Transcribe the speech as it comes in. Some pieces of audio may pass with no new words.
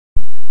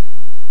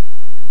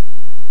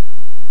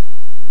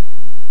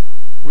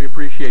We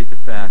appreciate the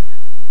fact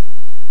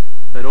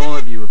that all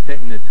of you have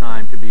taken the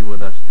time to be with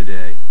us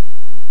today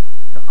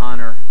to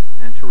honor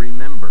and to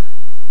remember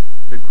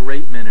the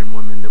great men and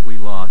women that we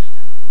lost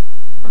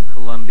on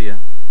Columbia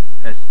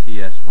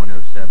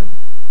STS-107.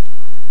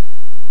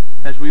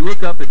 As we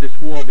look up at this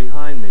wall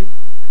behind me,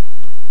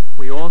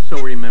 we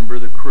also remember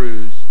the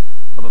crews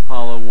of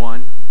Apollo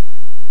 1,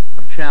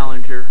 of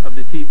Challenger, of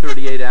the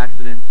T-38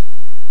 accidents,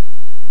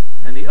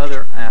 and the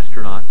other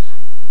astronauts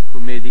who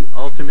made the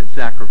ultimate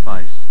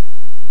sacrifice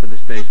for the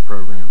space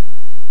program.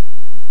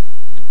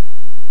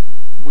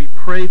 We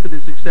pray for the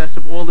success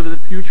of all of the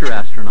future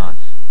astronauts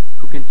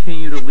who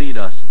continue to lead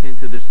us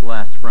into this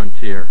last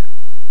frontier.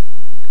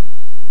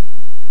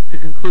 To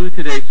conclude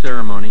today's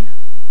ceremony,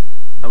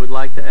 I would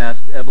like to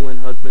ask Evelyn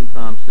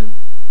Husband-Thompson,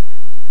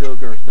 Bill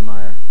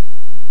Gerstenmaier,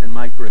 and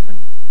Mike Griffin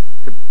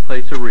to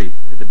place a wreath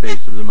at the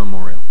base of the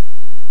memorial.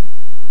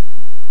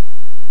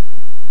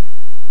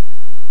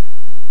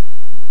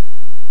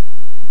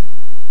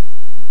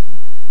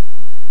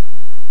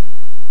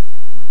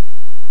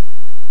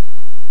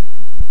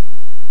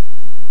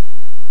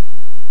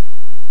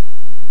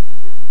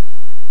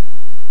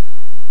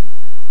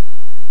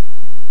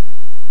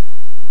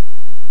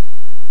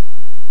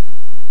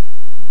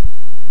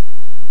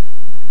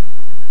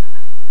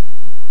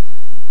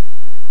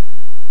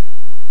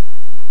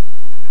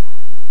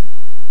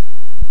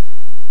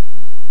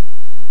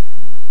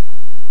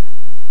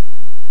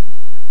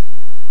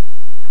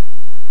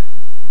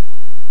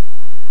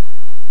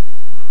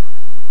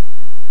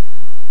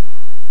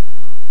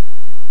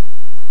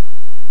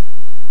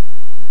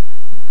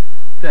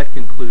 That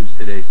concludes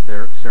today's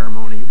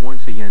ceremony.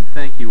 Once again,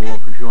 thank you all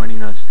for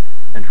joining us,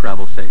 and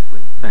travel safely.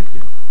 Thank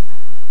you.